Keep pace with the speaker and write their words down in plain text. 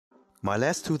My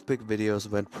last toothpick videos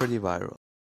went pretty viral.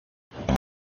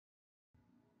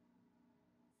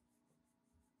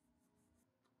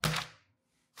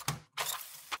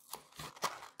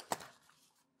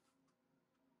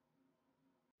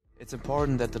 It's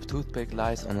important that the toothpick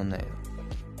lies on a nail.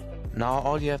 Now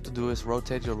all you have to do is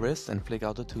rotate your wrist and flick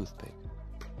out the toothpick.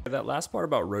 That last part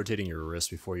about rotating your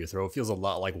wrist before you throw feels a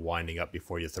lot like winding up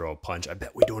before you throw a punch. I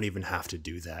bet we don't even have to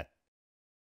do that.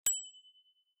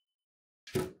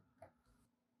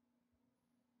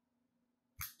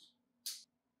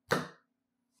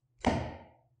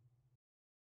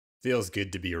 Feels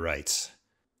good to be right.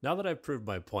 Now that I've proved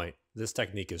my point, this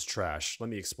technique is trash. Let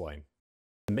me explain.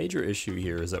 The major issue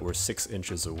here is that we're 6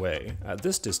 inches away. At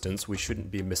this distance, we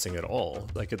shouldn't be missing at all.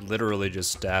 I could literally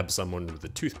just stab someone with a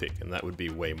toothpick, and that would be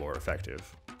way more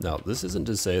effective. Now, this isn't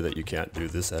to say that you can't do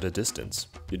this at a distance.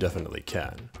 You definitely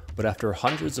can. But after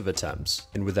hundreds of attempts,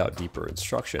 and without deeper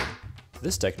instruction,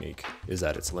 this technique is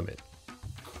at its limit.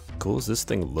 Cool as this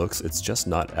thing looks, it's just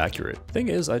not accurate. Thing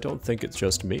is, I don't think it's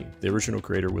just me. The original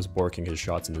creator was borking his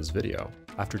shots in this video.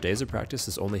 After days of practice,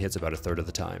 this only hits about 1/3 of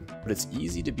the time. But it's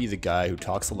easy to be the guy who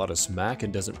talks a lot of smack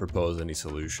and doesn't propose any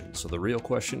solutions. So the real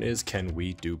question is, can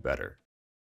we do better?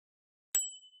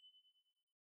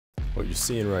 What you're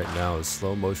seeing right now is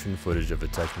slow motion footage of a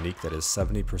technique that is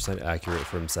 70% accurate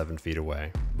from 7 feet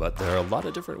away. But there are a lot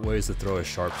of different ways to throw a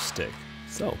sharp stick.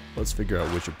 So let's figure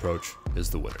out which approach is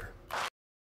the winner.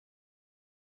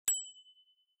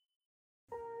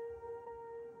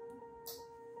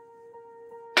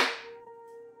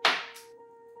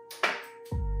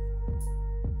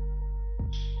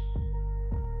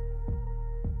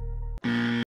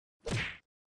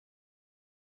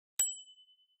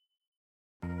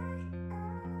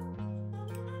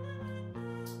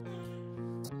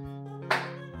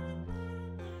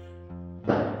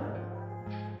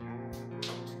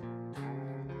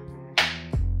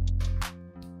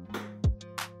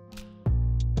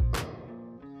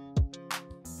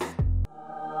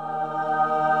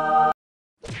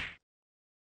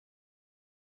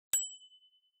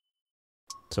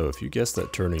 So if you guessed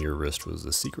that turning your wrist was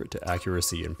the secret to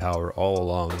accuracy and power all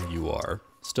along, you are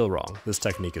still wrong. This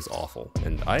technique is awful,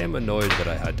 and I am annoyed that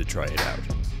I had to try it out.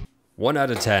 1 out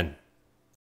of 10.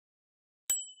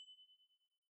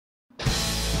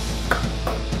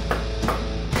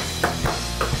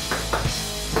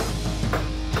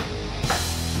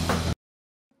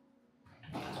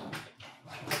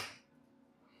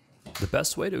 The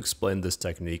best way to explain this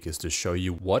technique is to show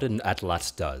you what an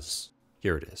athlete does.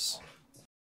 Here it is.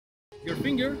 Your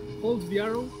finger holds the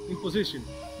arrow in position.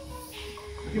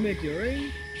 You make your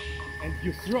aim and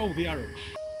you throw the arrow.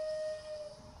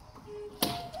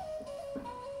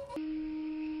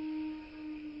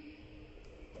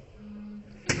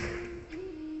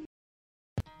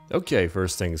 Okay,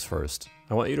 first things first.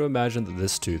 I want you to imagine that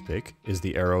this toothpick is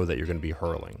the arrow that you're going to be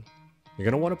hurling. You're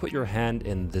going to want to put your hand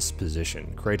in this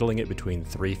position, cradling it between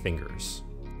 3 fingers.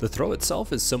 The throw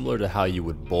itself is similar to how you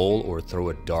would bowl or throw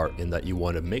a dart in that you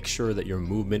want to make sure that your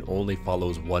movement only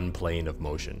follows one plane of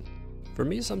motion. For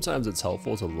me, sometimes it's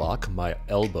helpful to lock my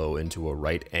elbow into a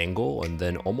right angle and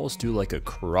then almost do like a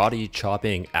karate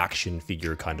chopping action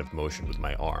figure kind of motion with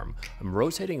my arm. I'm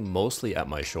rotating mostly at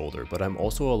my shoulder, but I'm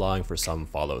also allowing for some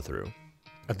follow through.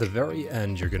 At the very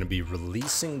end, you're going to be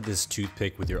releasing this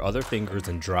toothpick with your other fingers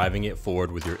and driving it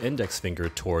forward with your index finger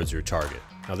towards your target.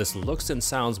 Now this looks and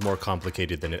sounds more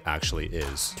complicated than it actually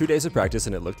is. 2 days of practice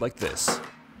and it looked like this.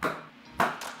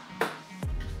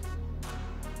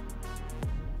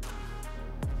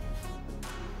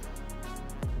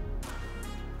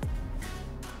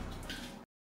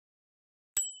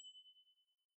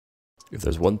 If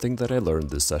there's one thing that I learned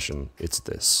this session, it's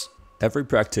this. Every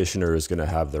practitioner is going to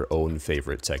have their own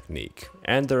favorite technique,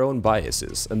 and their own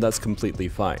biases, and that's completely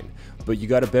fine. But you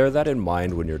gotta bear that in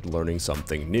mind when you're learning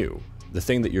something new. The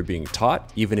thing that you're being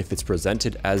taught, even if it's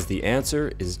presented as the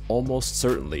answer, is almost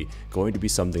certainly going to be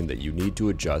something that you need to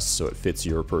adjust so it fits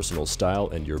your personal style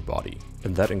and your body.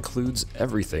 And that includes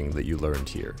everything that you learned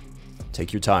here.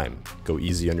 Take your time, go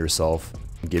easy on yourself,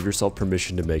 and give yourself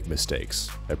permission to make mistakes.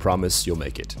 I promise you'll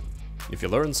make it. If you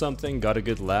learned something, got a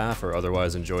good laugh, or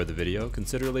otherwise enjoyed the video,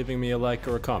 consider leaving me a like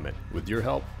or a comment. With your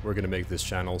help, we're going to make this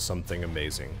channel something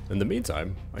amazing. In the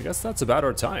meantime, I guess that's about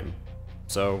our time.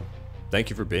 So, thank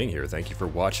you for being here, thank you for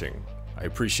watching. I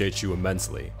appreciate you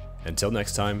immensely. Until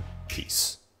next time,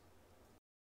 peace.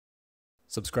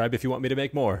 Subscribe if you want me to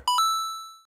make more.